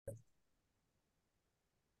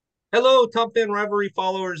Hello, Top Fan Rivalry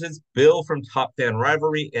followers. It's Bill from Top Fan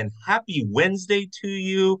Rivalry, and happy Wednesday to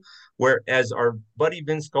you. Where, as our buddy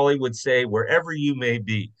Vince Scully would say, wherever you may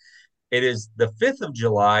be. It is the 5th of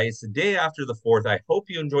July. It's the day after the 4th. I hope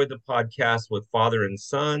you enjoyed the podcast with father and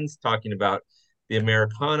sons talking about the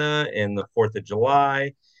Americana and the 4th of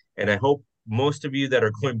July. And I hope most of you that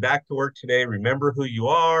are going back to work today remember who you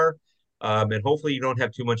are. And hopefully you don't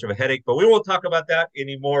have too much of a headache, but we won't talk about that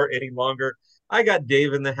anymore, any longer. I got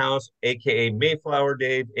Dave in the house, aka Mayflower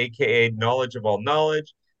Dave, aka Knowledge of All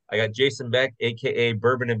Knowledge. I got Jason Beck, aka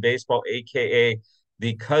Bourbon and Baseball, aka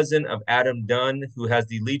the cousin of Adam Dunn, who has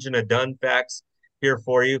the Legion of Dunn facts here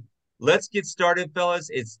for you. Let's get started, fellas.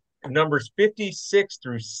 It's numbers 56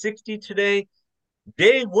 through 60 today.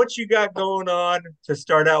 Dave, what you got going on to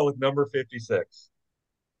start out with number 56?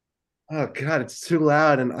 Oh God, it's too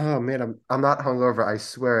loud, and oh man, I'm not hungover. I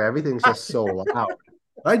swear, everything's just so loud.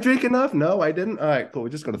 I drink enough? No, I didn't. All right, cool. We're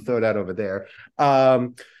just gonna throw that over there.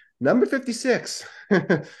 Um, Number 56.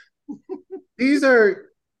 These are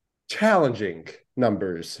challenging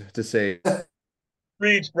numbers to say.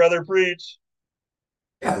 Preach, brother, preach.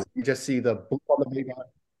 You just see the blip on the radar.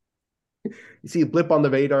 You see a blip on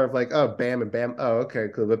the radar of like, oh, bam and bam. Oh, okay,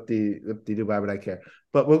 cool. Lip-de-doo, why would I care?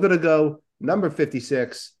 But we're gonna go number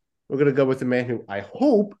 56. We're gonna go with the man who I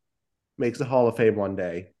hope makes the Hall of Fame one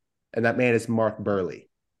day, and that man is Mark Burley.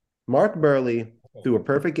 Mark Burley threw a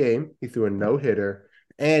perfect game. He threw a no hitter,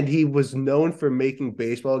 and he was known for making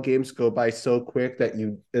baseball games go by so quick that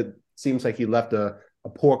it seems like he left a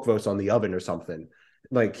pork roast on the oven or something.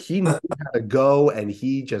 Like he knew how to go, and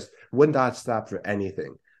he just would not stop for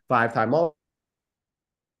anything. Five-time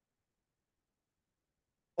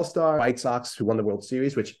All-Star, White Sox who won the World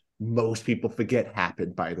Series, which most people forget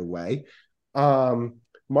happened, by the way. Um,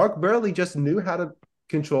 Mark Burley just knew how to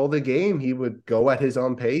control the game. He would go at his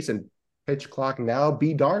own pace and pitch clock now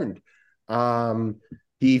be darned. Um,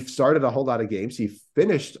 he started a whole lot of games. He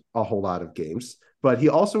finished a whole lot of games, but he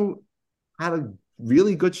also had a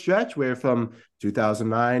really good stretch where from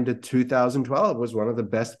 2009 to 2012 was one of the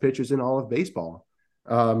best pitchers in all of baseball.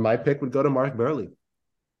 My pick would go to Mark Burley.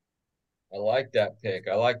 I like that pick.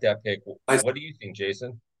 I like that pick. I What do you think,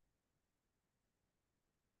 Jason?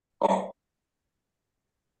 saw.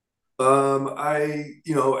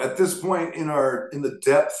 At this point in the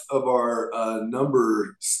depth of our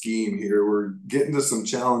number scheme here, we're getting to some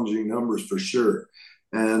challenging numbers for sure.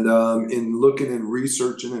 And in looking and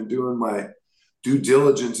researching and doing my due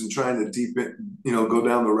diligence and trying to go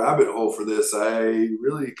down the rabbit hole for this, I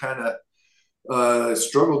really kind of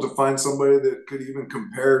struggled to find somebody that could even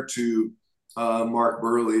compare to Mark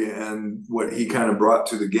Burley and what he kind of brought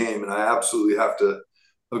to the game. And I absolutely have to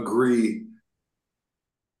agree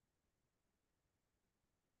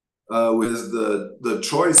with the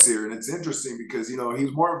choice here. And it's interesting because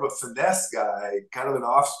he's more of a finesse guy, kind of an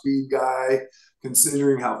off speed guy,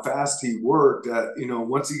 considering how fast he worked.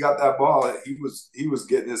 Once he got that ball, he was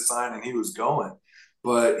getting his sign and he was going.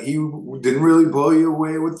 But he didn't really blow you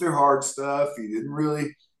away with their hard stuff. He didn't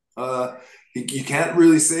really. You can't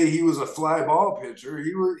really say he was a fly ball pitcher.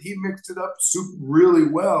 He mixed it up really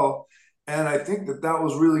well, and I think that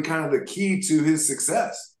was really kind of the key to his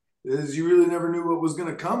success is you really never knew what was going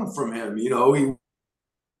to come from him. He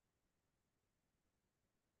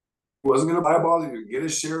wasn't going to buy balls. He would get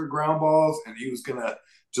his share of ground balls, and he was going to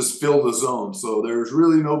just fill the zone. So there's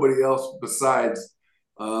really nobody else besides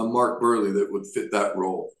Mark Burley that would fit that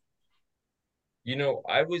role.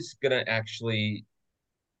 I was gonna actually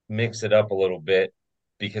mix it up a little bit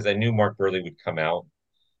because I knew Mark Burley would come out.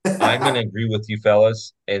 I'm going to agree with you,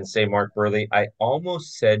 fellas, and say Mark Burley. I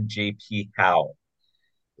almost said J.P. Howe,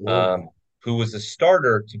 Oh, who was a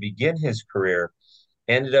starter to begin his career,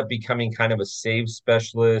 ended up becoming kind of a save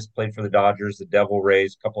specialist, played for the Dodgers, the Devil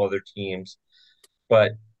Rays, a couple other teams.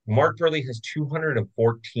 But Mark Burley has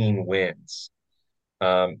 214 wins.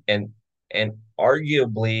 And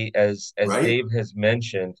arguably, as Right? Dave has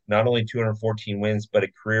mentioned, not only 214 wins, but a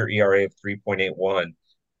career ERA of 3.81.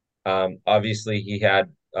 Obviously, he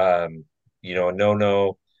had a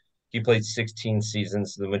no. He played 16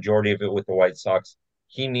 seasons, the majority of it with the White Sox.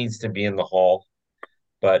 He needs to be in the Hall,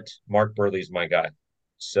 but Mark Burley's my guy.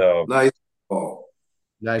 So, Nice ball.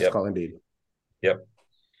 nice yep, call indeed. yep,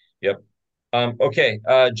 yep. Okay,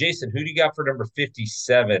 Jason, who do you got for number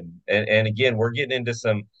 57? And again, we're getting into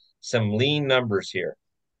some lean numbers here.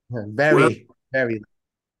 Well, Very, very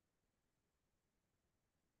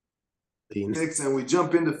lean. and we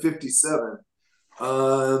jump into 57.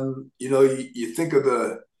 You think of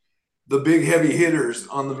the big heavy hitters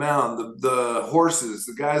on the mound, the horses,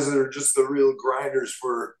 the guys that are just the real grinders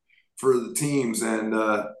for the teams. And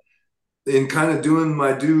in kind of doing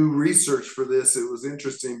my due research for this, it was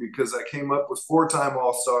interesting because I came up with 4-time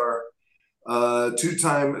All Star,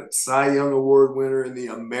 2-time Cy Young Award winner in the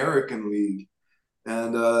American League,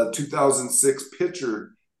 and 2006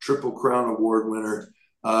 pitcher Triple Crown Award winner,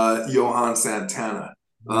 Johan Santana.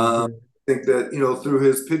 Mhm. I think that, through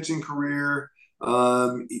his pitching career,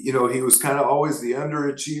 he was kind of always the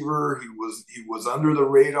underachiever. He was under the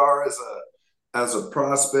radar as a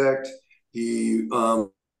prospect. He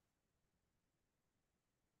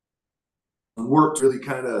worked really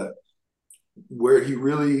kind of where he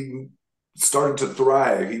really started to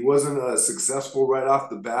thrive. He wasn't successful right off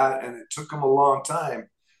the bat, and it took him a long time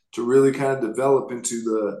to really kind of develop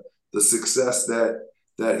into the success that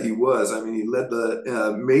he was. I mean, he led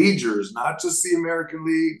the majors, not just the American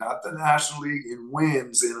League, not the National League, in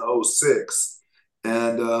wins in '06,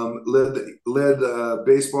 and led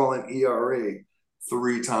baseball in ERA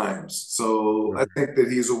 3 times. So I think that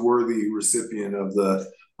he's a worthy recipient of the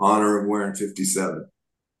honor of wearing 57.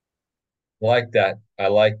 Like that. I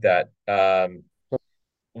like that. There you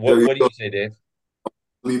What do go. you say, Dave?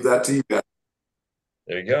 Leave that to you guys.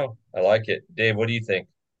 There you go. I like it. Dave, what do you think?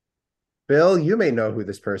 Bill, you may know who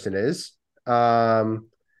this person is. Um,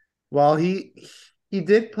 well, he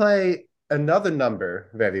did play another number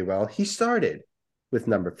very well. He started with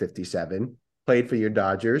number 57, played for your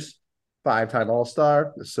Dodgers, five-time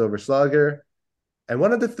All-Star, the Silver Slugger, and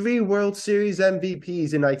one of the 3 World Series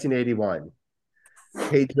MVPs in 1981,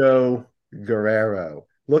 Pedro Guerrero.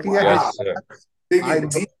 Looking at his Wow. Yes, sir. I Digging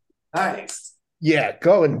deep. Nice. yeah,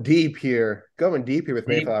 going deep here with Deep,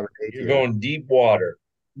 Mayflower Dave you're here. going deep water.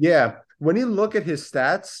 Yeah, when you look at his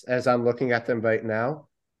stats, as I'm looking at them right now,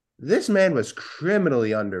 this man was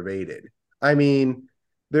criminally underrated. I mean,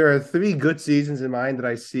 there are 3 good seasons in mind that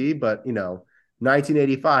I see, but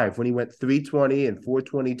 1985 when he went 320 and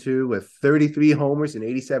 422 with 33 homers and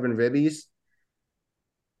 87 ribbies.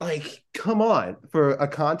 Like, come on, for a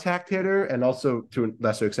contact hitter and also to a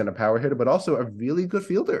lesser extent a power hitter, but also a really good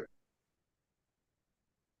fielder.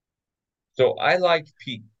 So I like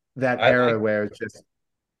Pete. That I like era where it's just,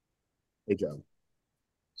 hey Joe.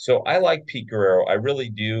 I like Pete Guerrero. I really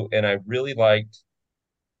do, and I really liked.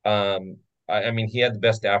 Um, I mean, he had the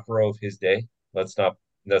best afro of his day. Let's not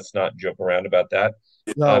joke around about that.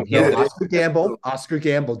 No, He no, had the Yeah. best. Oscar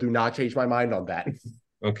Gamble. Do not change my mind on that.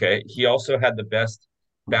 Okay, he also had the best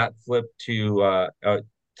bat flip to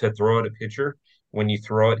throw at a pitcher when you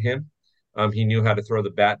throw at him. He knew how to throw the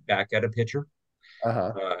bat back at a pitcher.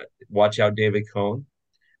 Uh-huh. Watch out, David Cohn.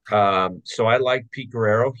 So I like Pete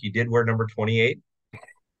Guerrero. He did wear number 28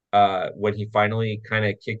 when he finally kind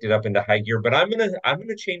of kicked it up into high gear. But I'm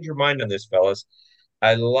gonna change your mind on this, fellas.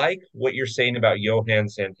 I like what you're saying about Johan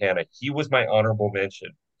Santana. He was my honorable mention.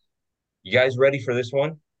 You guys ready for this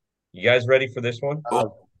one? You guys ready for this one? Oh, Uh,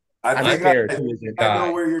 I I'm This think I, scared. I Who think is it? I know guy,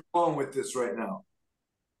 where you're going with this right now.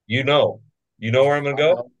 you know, you know where I'm gonna I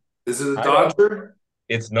go? know. Is it a I know. Dodger?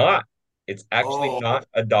 It's not. It's actually Oh, not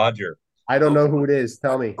a Dodger. I don't know okay. who it is.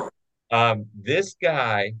 Tell me. This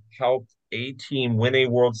guy helped a team win a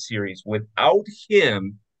World Series. Without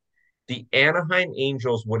him, the Anaheim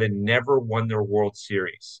Angels would have never won their World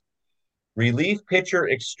Series. Relief pitcher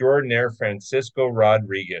extraordinaire Francisco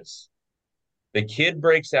Rodriguez. The kid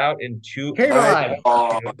breaks out in Nice.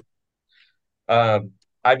 2002. Um,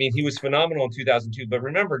 I mean, he was phenomenal in 2002. But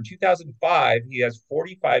remember, in 2005, he has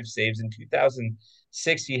 45 saves. In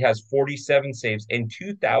 2006, he has 47 saves. In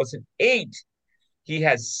 2008, he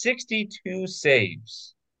has 62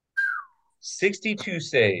 saves. 62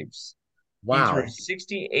 saves. He threw Wow.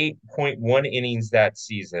 68.1 innings that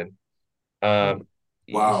season. Um,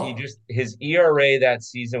 he Wow. just his ERA that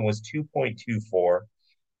season was 2.24.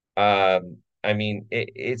 I mean,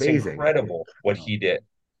 it's Amazing. incredible what Wow. he did.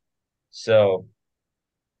 So,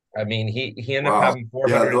 I mean, he ended up Wow. having Yeah.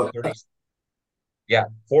 430, yeah,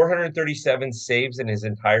 437 saves in his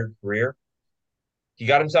entire career. He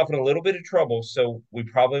got himself in a little bit of trouble, so we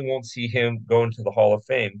probably won't see him go into the Hall of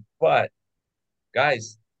Fame. But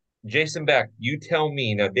guys, Jason Beck, you tell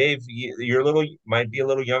me now. Dave, you're a little might be a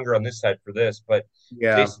little younger on this side for this, but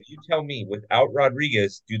Yeah. Jason, you tell me. Without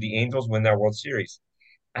Rodriguez, do the Angels win that World Series?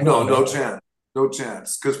 I No, don't no know. chance. No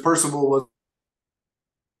chance. Because Percival wasn't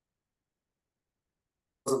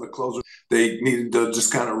the closer. They needed to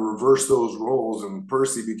just kind of reverse those roles, and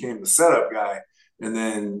Percy became the setup guy. And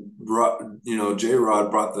then, J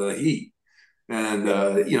Rod brought the heat. And,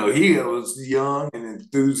 he was young and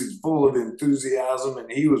full of enthusiasm, and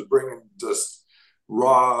he was bringing just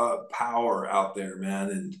raw power out there, man.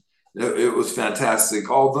 And it was fantastic.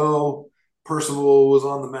 Although Percival was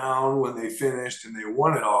on the mound when they finished and they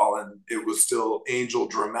won it all, and it was still Angel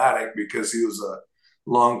dramatic because he was a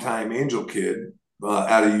longtime Angel kid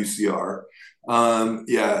out of UCR.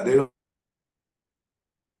 Yeah, they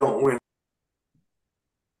don't win.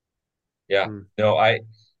 Yeah. Mm. No, I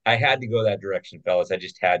had to go that direction, fellas. I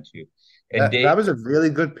just had to. And That was a really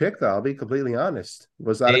good pick, though. I'll be completely honest.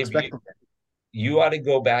 Was not Dave, expecting it. you ought to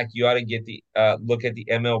go back. You ought to get the look at the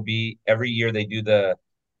MLB. Every year they do the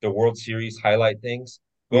World Series highlight things.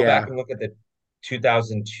 Go back Yeah. and look at the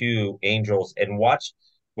 2002 Angels and watch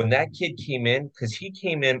when that kid came in, because he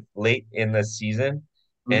came in late in the season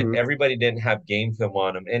and Hmm. everybody didn't have game film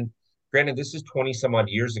on him. And granted, this is 20 some odd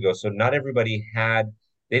years ago, so not everybody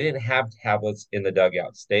they didn't have tablets in the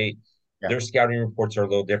dugouts. Yeah. Their scouting reports are a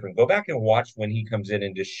little different. Go back and watch when he comes in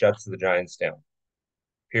and just shuts the Giants down.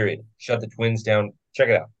 Period. Shut the Twins down. Check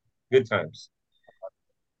it out. Good times.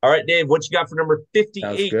 All right, Dave, what you got for number Sounds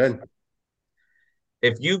 58? good.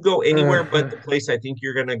 If you go anywhere but the place I think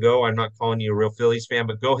you're going to go, I'm not calling you a real Phillies fan,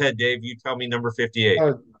 but go ahead, Dave. You tell me number 58.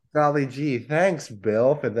 Oh, golly gee. Thanks,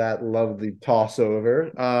 Bill, for that lovely toss over.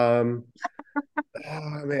 Oh,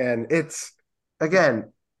 man, it's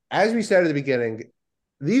again, as we said at the beginning,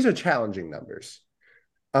 these are challenging numbers.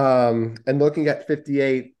 And looking at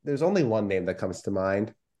 58, there's only one name that comes to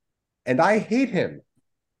mind, and I hate him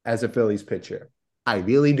as a Phillies pitcher. I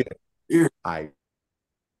really do. Here, I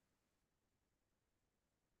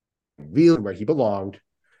really where he belonged.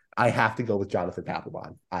 I have to go with Jonathan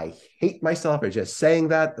Papelbon. I hate myself for just saying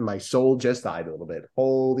that, and my soul just died a little bit.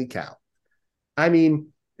 Holy cow. I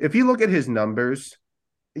mean, if you look at his numbers,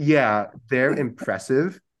 yeah, they're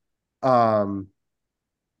impressive. Um,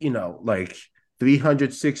 like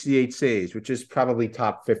 368 saves, which is probably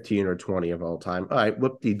top 15 or 20 of all time. All right,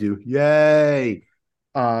 whoop-de-doo. Yay.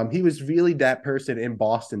 He was really that person in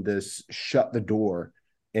Boston to shut the door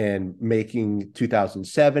and making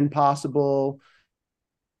 2007 possible.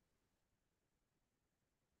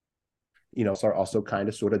 Also kind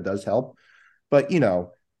of sort of does help. But,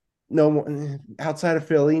 no outside of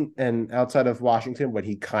Philly and outside of Washington, when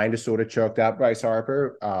he kind of sort of choked out Bryce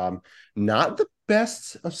Harper, not the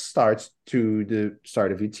best of starts to the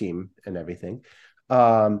start of your team and everything.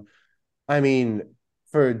 I mean,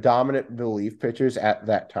 for dominant relief pitchers at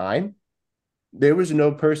that time, there was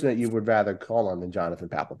no person that you would rather call on than Jonathan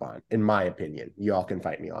Papelbon, in my opinion. Y'all can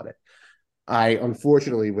fight me on it. I,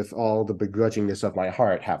 unfortunately, with all the begrudgingness of my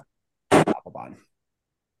heart, have Papelbon.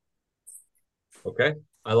 Okay.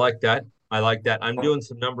 I like that. I like that. I'm doing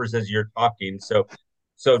some numbers as you're talking.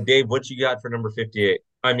 So Dave, what you got for number 58?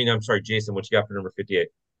 I mean, I'm sorry, Jason, what you got for number 58?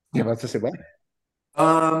 Yeah, let's just say what?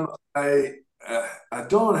 um, I I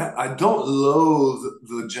don't loathe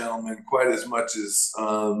the gentleman quite as much as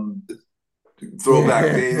throwback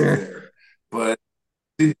Dave there, but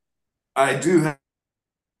I do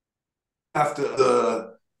have to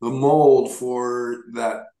the mold for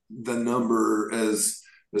that the number as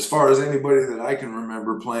far as anybody that I can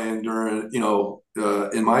remember playing during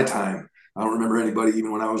in my time. I don't remember anybody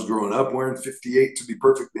even when I was growing up wearing 58 to be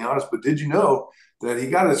perfectly honest. But did you know that he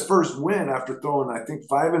got his first win after throwing I think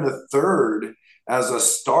 5 1/3 as a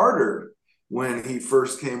starter when he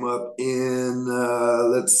first came up in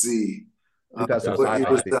let's see what 2005, year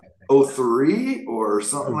I was think. that 03 or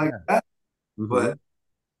something Oh, like yeah. that. Mm-hmm.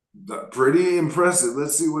 But pretty impressive.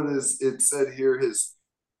 Let's see what is it said here. His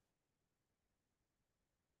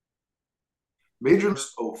major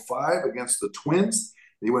 05 against the Twins.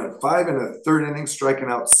 He went 5 1/3 innings, striking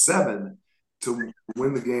out 7 to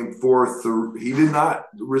win the game 4-3. He did not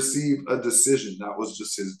receive a decision. That was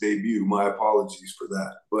just his debut. My apologies for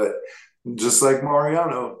that. But just like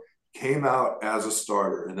Mariano, came out as a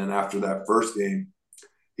starter. And then after that first game,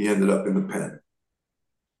 he ended up in the pen.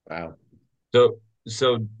 Wow.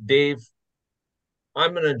 So Dave,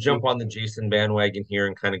 I'm gonna jump on the Jason bandwagon here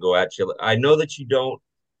and kind of go at you. I know that you don't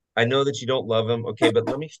love him. Okay, but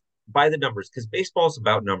let me buy the numbers because baseball is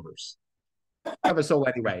about numbers. Have a soul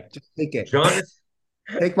anyway. Just take it. Jonathan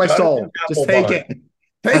Take my Jonathan soul. Just take Papelbon. it.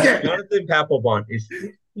 Take it. Jonathan Papelbon is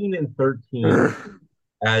 16 and 13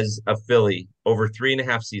 as a Philly over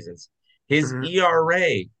 3.5 seasons. His Mhm.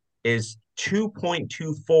 ERA is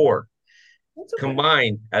 2.24 That's okay.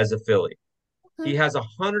 combined as a Philly. He Okay. has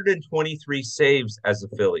 123 saves as a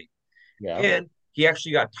Philly. Yeah. And he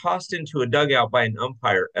actually got tossed into a dugout by an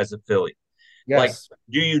umpire as a Philly. Like, Yes.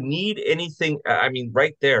 do you need anything? I mean,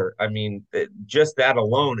 right there, I mean, just that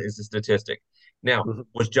alone is a statistic. Now, Mhm.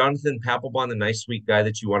 was Jonathan Papelbon the nice, sweet guy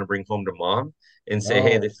that you want to bring home to mom and say,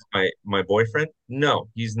 "Hey, No. this is my boyfriend"? No,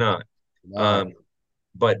 he's not. Um, No.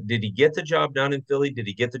 but did he get the job done in Philly? Did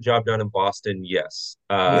he get the job done in Boston? Yes.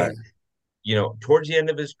 Yeah. Towards the end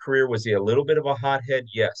of his career, was he a little bit of a hothead?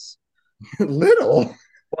 Yes. Little.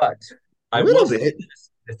 But A I will little say bit. this.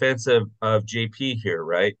 defense of JP here,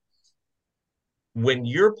 right? When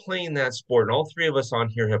you're playing that sport, and all three of us on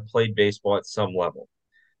here have played baseball at some level,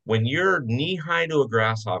 when you're knee high to a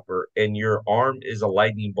grasshopper and your arm is a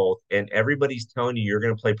lightning bolt, and everybody's telling you you're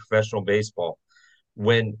going to play professional baseball,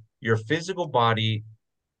 when your physical body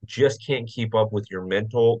just can't keep up with your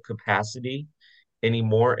mental capacity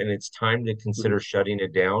anymore, and it's time to consider shutting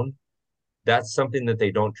it down, that's something that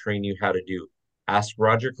they don't train you how to do. Ask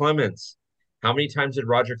Roger Clemens. How many times did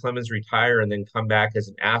Roger Clemens retire and then come back as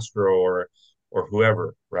an Astro or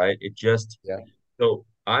whoever, right? It just Yeah. So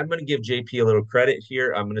I'm going to give JP a little credit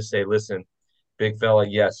here. I'm going to say, listen, big fella,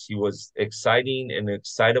 yes, he was exciting and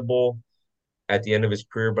excitable at the end of his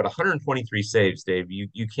career, but 123 saves, Dave.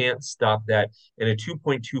 You can't stop that. And a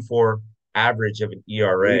 2.24 average of an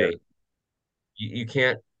ERA, you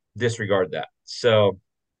can't disregard that. So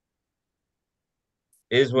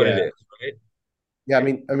is what it Yeah. is, right? Yeah,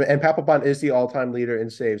 and Papelbon is the all-time leader in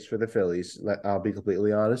saves for the Phillies. I'll be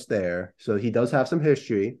completely honest there. So he does have some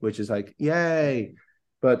history, which is like, yay.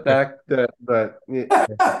 But You yeah,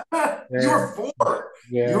 were four.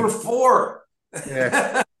 You yeah, were four.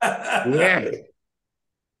 yeah, yeah,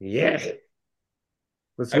 yeah.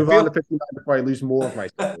 Let's I move on feel to 59 before I lose more of my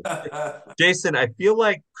saves. Jason, I feel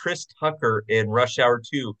like Chris Tucker in Rush Hour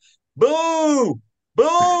 2. Boo!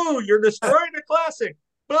 Boo! You're destroying the classic.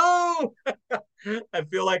 Boo! I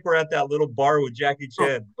feel like we're at that little bar with Jackie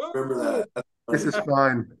Chan. Remember Boo! that. That's This is funny.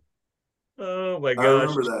 fun. Oh my I gosh.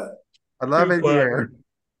 remember that. I love Too it fun. here.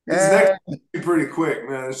 These next be pretty quick,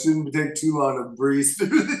 man. It shouldn't take too long to breeze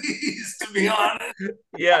through these, to be honest.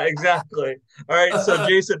 Yeah, exactly. All right, so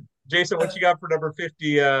Jason, what you got for number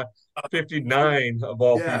 59 of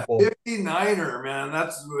all Yeah, people? 59er, man.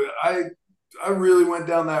 I really went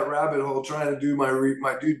down that rabbit hole trying to do my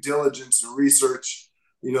due diligence and research.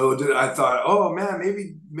 I thought, oh man,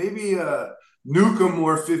 maybe Newcomb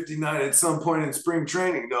wore 59 at some point in spring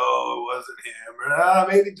training. No, it wasn't him. Or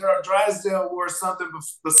maybe Drysdale wore something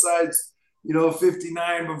besides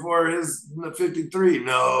 59 before his 53.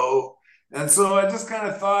 No. And so I just kind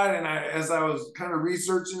of thought, and as I was kind of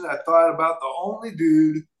researching, I thought about the only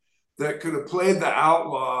dude that could have played the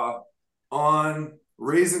outlaw on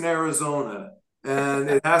Raising Arizona. And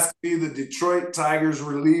it has to be the Detroit Tigers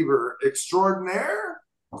reliever extraordinaire?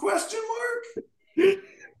 Question mark?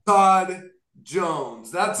 Todd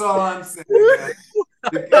Jones. That's all I'm saying, man.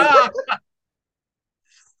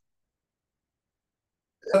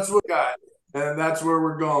 That's what got it. And that's where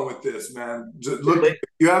we're going with this, man. Just look, if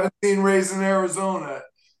you haven't seen Raising Arizona,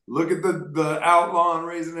 look at the outlaw in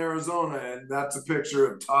Raising Arizona, and that's a picture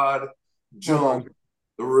of Todd Jones,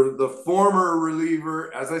 the former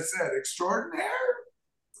reliever, as I said, extraordinaire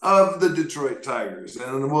of the Detroit Tigers.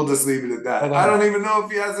 And we'll just leave it at that. I don't even know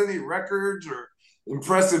if he has any records or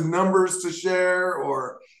impressive numbers to share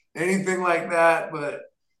or anything like that, but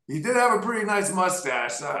he did have a pretty nice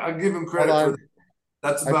mustache. I'll give him credit for that.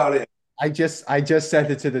 That's about it. I just sent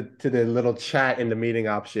it to the little chat in the meeting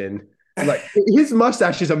option. Like, his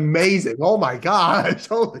mustache is amazing. Oh my gosh.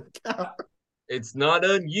 Holy cow. It's not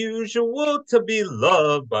unusual to be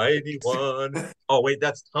loved by anyone. Oh, wait,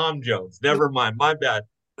 that's Tom Jones. Never mind. My bad.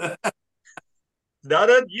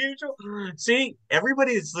 Not unusual. See,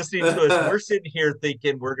 everybody that's listening to us, we're sitting here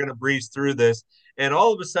thinking we're going to breeze through this. And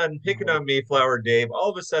all of a sudden, picking on Mayflower Dave,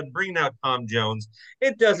 all of a sudden, bringing out Tom Jones.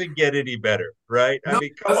 It doesn't get any better, right? I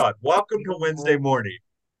mean, come on. Welcome to Wednesday morning.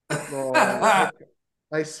 I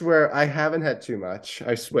swear, I haven't had too much.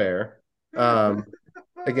 I swear.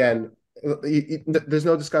 Again, there's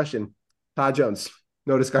no discussion. Todd Jones,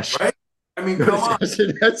 no discussion. Right? I mean, come on.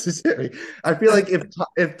 Necessary. I feel like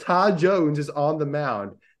if Todd Jones is on the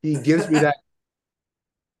mound, he gives me that.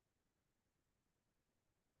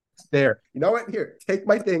 There. You know what? Here, take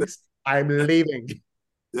my things. I'm leaving.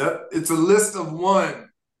 Yep. It's a list of one.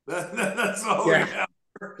 That's all we have.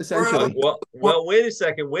 Essentially. Well, wait a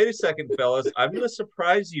second, fellas. I'm going to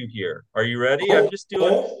surprise you here. Are you ready? I'm just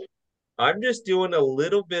doing a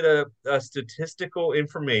little bit of statistical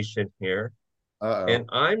information here. And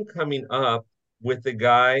I'm coming up with the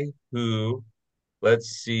guy who, let's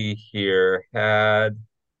see here, had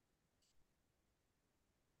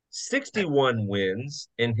 61 wins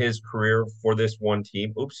in his career for this one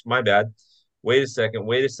team. Oops, my bad. Wait a second.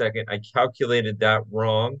 I calculated that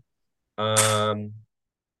wrong. No,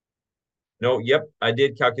 yep, I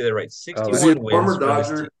did calculate it right. 61 wins for this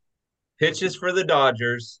team. Pitches for the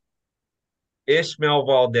Dodgers. Ishmael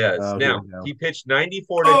Valdez. Now, he pitched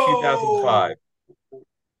 94 to 2005.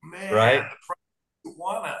 Man, right?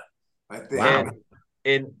 I think. Wow.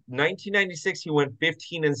 In 1996, he went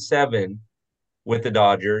 15-7 with the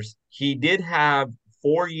Dodgers. He did have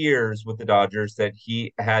 4 years with the Dodgers that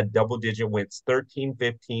he had double-digit wins, 13,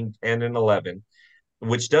 15, 10, and 11,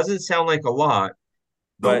 which doesn't sound like a lot.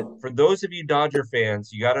 But No. for those of you Dodger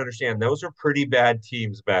fans, you got to understand those are pretty bad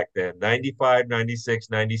teams back then. 95, 96,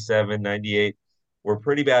 97, 98 were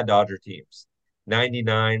pretty bad Dodger teams.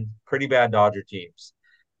 99, pretty bad Dodger teams.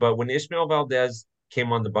 But when Ishmael Valdez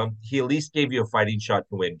came on the bump, he at least gave you a fighting shot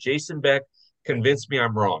to win. Jason Beck convinced me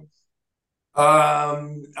I'm wrong.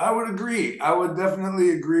 I would agree. I would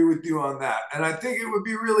definitely agree with you on that. And I think it would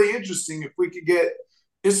be really interesting if we could get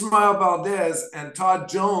Ismael Valdez and Todd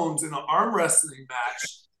Jones in an arm wrestling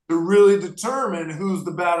match to really determine who's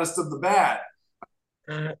the baddest of the bad.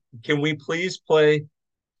 Can we please play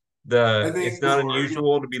I It's think not or, you know,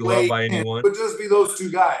 unusual to be loved play by in. It anyone? would just be those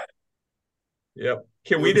two guys. Yep.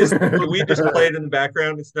 Can we just play it in the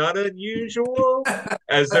background? It's not unusual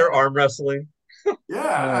as they're arm wrestling. Yeah,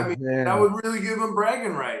 I Oh mean, that man. would really give them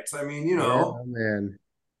bragging rights. I mean, Yeah, man.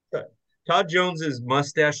 Todd Jones's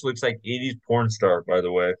mustache looks like 80s porn star, by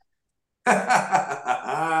the way.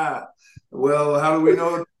 well, how do we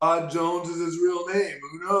know Todd Jones is his real name?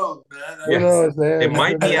 Who knows, man? Who Yes. knows, It man?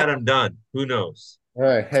 might be Adam Dunn. Who knows? All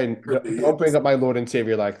right, hey, Could be. don't bring up my Lord and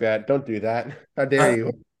Savior like that. Don't do that. How dare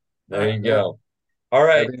you? There you go. All How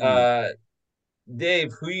right. dare you?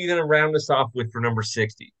 Dave, who are you going to round us off with for number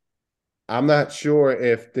 60? I'm not sure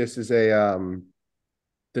if this is a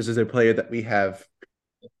player that we have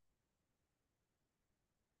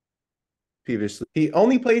previously. He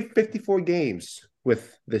only played 54 games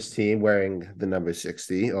with this team wearing the number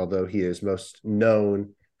 60, although he is most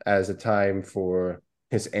known as a time for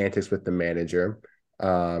his antics with the manager.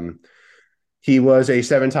 Um, he was a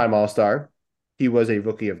 7-time All-Star. He was a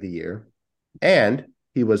Rookie of the Year, and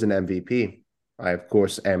he was an MVP. I, of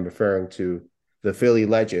course, am referring to the Philly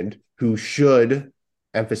legend who should,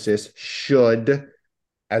 emphasis, should,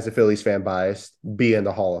 as a Phillies fan biased, be in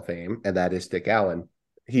the Hall of Fame, and that is Dick Allen.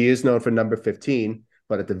 He is known for number 15,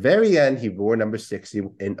 but at the very end, he wore number 60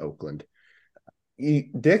 in Oakland.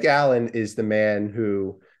 Dick Allen is the man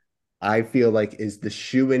who I feel like is the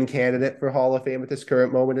shoe-in candidate for Hall of Fame at this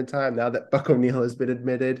current moment in time, now that Buck O'Neil has been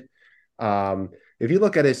admitted. If you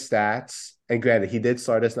look at his stats, and granted, he did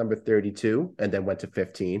start as number 32 and then went to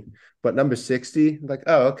 15, but number 60, like,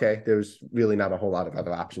 oh, okay, there's really not a whole lot of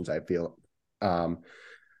other options, I feel.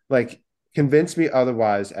 Like, convince me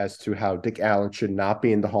otherwise as to how Dick Allen should not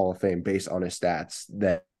be in the Hall of Fame based on his stats.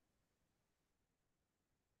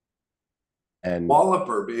 And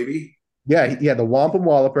Walloper, baby. yeah, the Wampum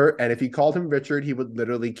Walloper, and if he called him Richard, he would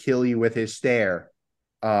literally kill you with his stare.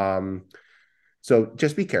 So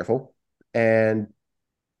just be careful and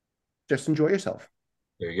just enjoy yourself.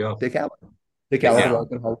 There you go. Dick Allen. Dick Dick Allen.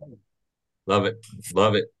 Allen. Love it.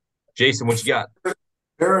 Love it. Jason, what you got?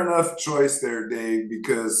 Fair enough choice there, Dave,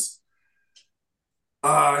 because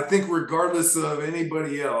I think regardless of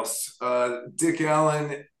anybody else, Dick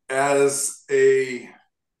Allen as I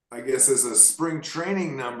guess as a spring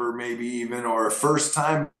training number, maybe even, or a first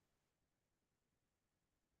time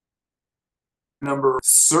number,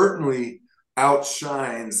 certainly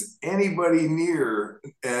outshines anybody near.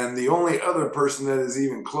 And the only other person that is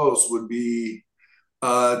even close would be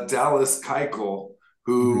Dallas Keuchel,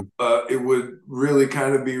 who it would really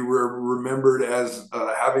kind of be remembered as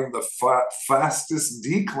having the fastest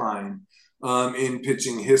decline in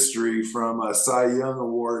pitching history from a Cy Young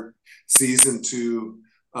Award season to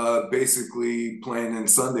basically playing in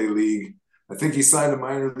Sunday League. I think he signed a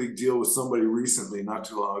minor league deal with somebody recently, not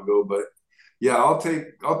too long ago. But yeah, I'll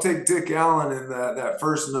take Dick Allen in that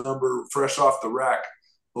first number, fresh off the rack.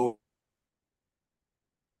 Over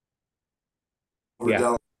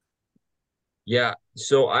Dallas. Yeah,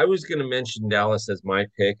 so I was going to mention Dallas as my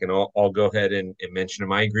pick, and I'll go ahead and mention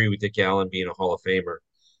him. I agree with Dick Allen being a Hall of Famer.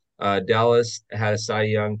 Dallas had a Cy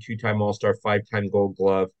Young, 2-time All-Star, 5-time Gold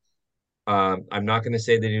Glove. I'm not going to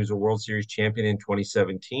say that he was a World Series champion in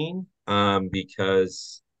 2017,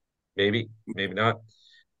 because maybe not.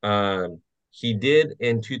 He did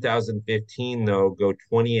in 2015, though, go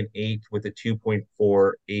 20-8 with a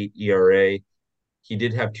 2.48 ERA. He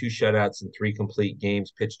did have 2 shutouts and 3 complete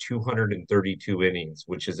games, pitched 232 innings,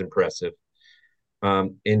 which is impressive.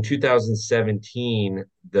 In 2017,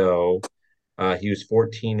 though, he was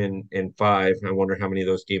 14-5. I wonder how many of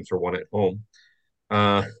those games were won at home.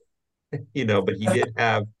 But he did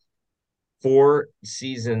have 4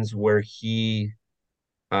 seasons where he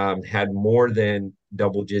had more than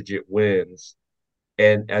double-digit wins.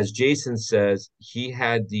 And as Jason says, he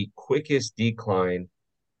had the quickest decline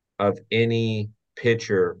of any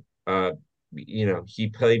pitcher. He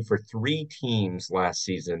played for 3 teams last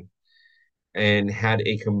season, and had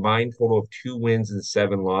a combined total of 2 wins and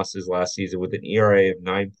 7 losses last season with an ERA of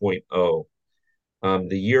 9.0.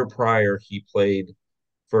 The year prior, he played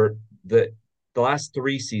for the last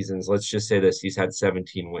 3 seasons. Let's just say this: he's had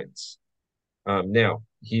 17 wins. Now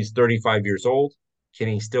he's 35 years old. Can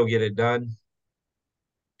he still get it done?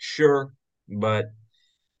 Sure, but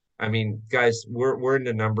I mean, guys, we're in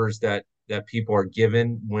the numbers that people are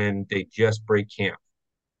given when they just break camp,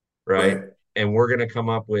 right? Right. And we're gonna come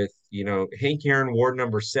up with, Hank Aaron wore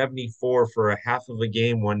number 74 for a half of a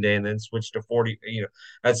game one day and then switch to 40.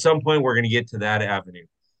 At some point we're gonna get to that avenue.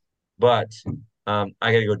 But I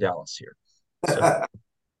gotta go Dallas here. So I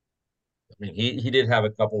mean, he did have a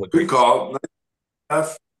couple of Good great. call.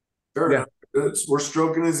 Enough. Fair Yeah. enough. We're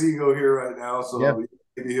stroking his ego here right now, Yeah.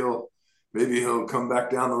 so maybe he'll come back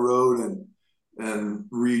down the road and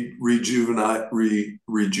rejuvenate,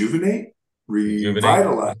 Rejuvenate,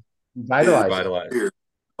 revitalize his Vitalize. revitalize. career.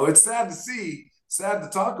 Oh, it's sad to see, sad to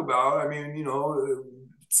talk about. I mean,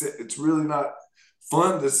 it's really not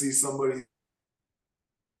fun to see somebody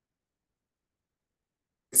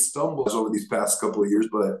stumble over these past couple of years,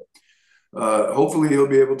 but hopefully he'll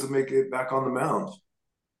be able to make it back on the mound.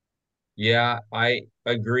 Yeah, I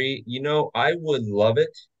agree. I would love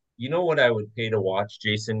it. You know what I would pay to watch,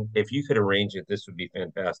 Jason? If you could arrange it, this would be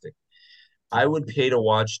fantastic. I would pay to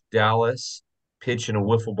watch Dallas pitch in a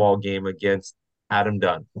wiffle ball game against Adam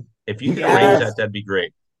Dunn. If you could arrange that, Yes. that'd be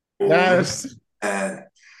great. Yes. And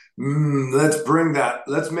let's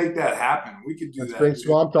make that happen. We could do Let's that. bring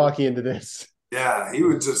Swamp Talkie into this. Yeah, he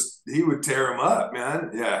would tear him up,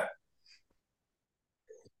 man. Yeah.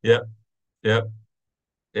 Yep, yep,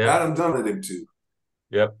 yep, Adam done it him too.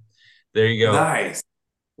 yep. There you go. Nice.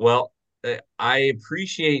 Well, I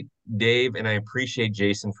appreciate Dave and I appreciate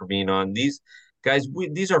Jason for being on. These guys,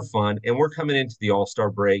 these are fun, and we're coming into the All-Star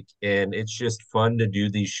break, and it's just fun to do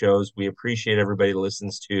these shows. We appreciate everybody who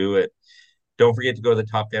listens to it. Don't forget to go to the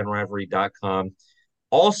topfanrivalry.com.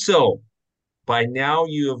 Also, by now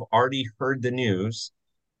you have already heard the news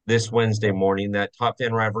this Wednesday morning that Top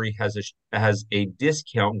Fan Rivalry has a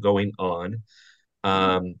discount going on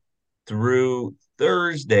um, through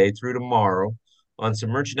Thursday, through tomorrow, on some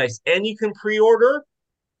merchandise, and you can pre-order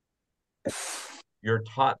your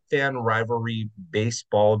Top Fan Rivalry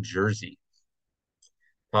baseball jersey.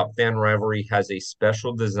 Top Fan Rivalry has a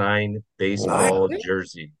special design baseball Nice.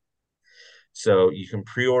 jersey. So you can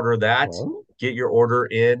pre-order that, get your order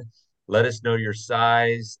in, let us know your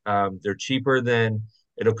size. They're cheaper than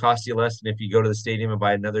it'll cost you less than if you go to the stadium and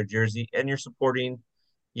buy another jersey, and you're supporting,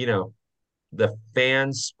 the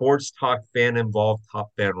sports talk fan involved Top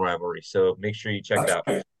Fan Rivalry. So make sure you check it out.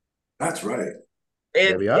 Right. That's right. There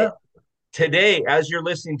And we are. today, as you're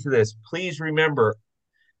listening to this, please remember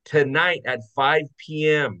tonight at 5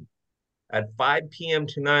 p.m. At 5 p.m.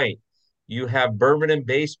 tonight, you have Bourbon and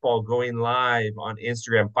Baseball going live on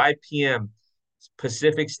Instagram, 5 p.m.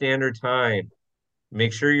 Pacific Standard Time.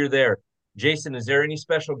 Make sure you're there. Jason, is there any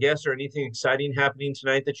special guests or anything exciting happening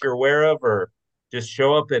tonight that you're aware of, or just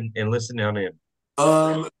show up and listen down in?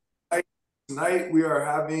 Tonight we are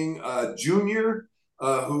having Junior,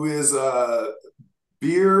 who is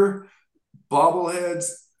beer, bobbleheads,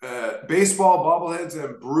 baseball, bobbleheads,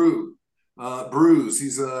 and brews.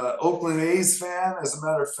 He's a Oakland A's fan, as a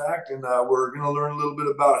matter of fact, and we're going to learn a little bit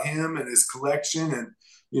about him and his collection and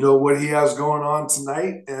what he has going on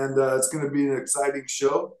tonight. And it's going to be an exciting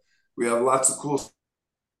show. We have lots of cool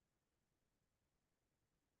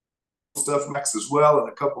stuff next as well, and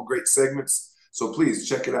a couple great segments. So please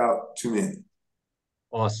check it out. Tune in.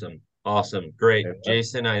 Awesome. Great.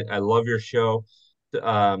 Jason, I love your show.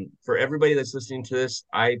 For everybody that's listening to this,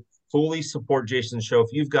 I fully support Jason's show. If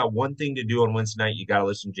you've got one thing to do on Wednesday night, you got to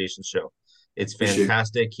listen to Jason's show. It's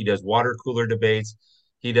fantastic. He does water cooler debates.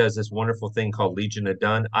 He does this wonderful thing called Legion of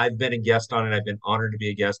Done. I've been a guest on it. I've been honored to be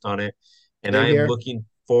a guest on it. And I am looking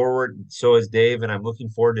forward, so is Dave, and I'm looking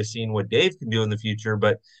forward to seeing what Dave can do in the future.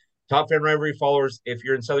 But Top Fan Rivalry followers, if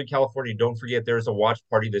you're in Southern California, don't forget there's a watch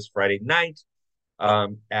party this Friday night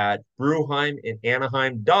at Bruheim in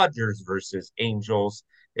Anaheim, Dodgers versus Angels.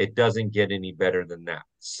 It doesn't get any better than that.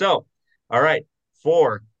 So, all right,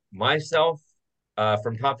 for myself,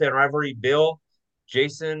 from Top Fan Rivalry, Bill,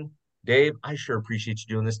 Jason, Dave, I sure appreciate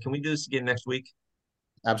you doing this. Can we do this again next week?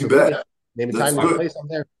 Absolutely. Name a time and place. I'm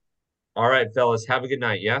there. All right, fellas, have a good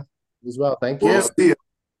night. Yeah. As well. Thank We'll you. see you.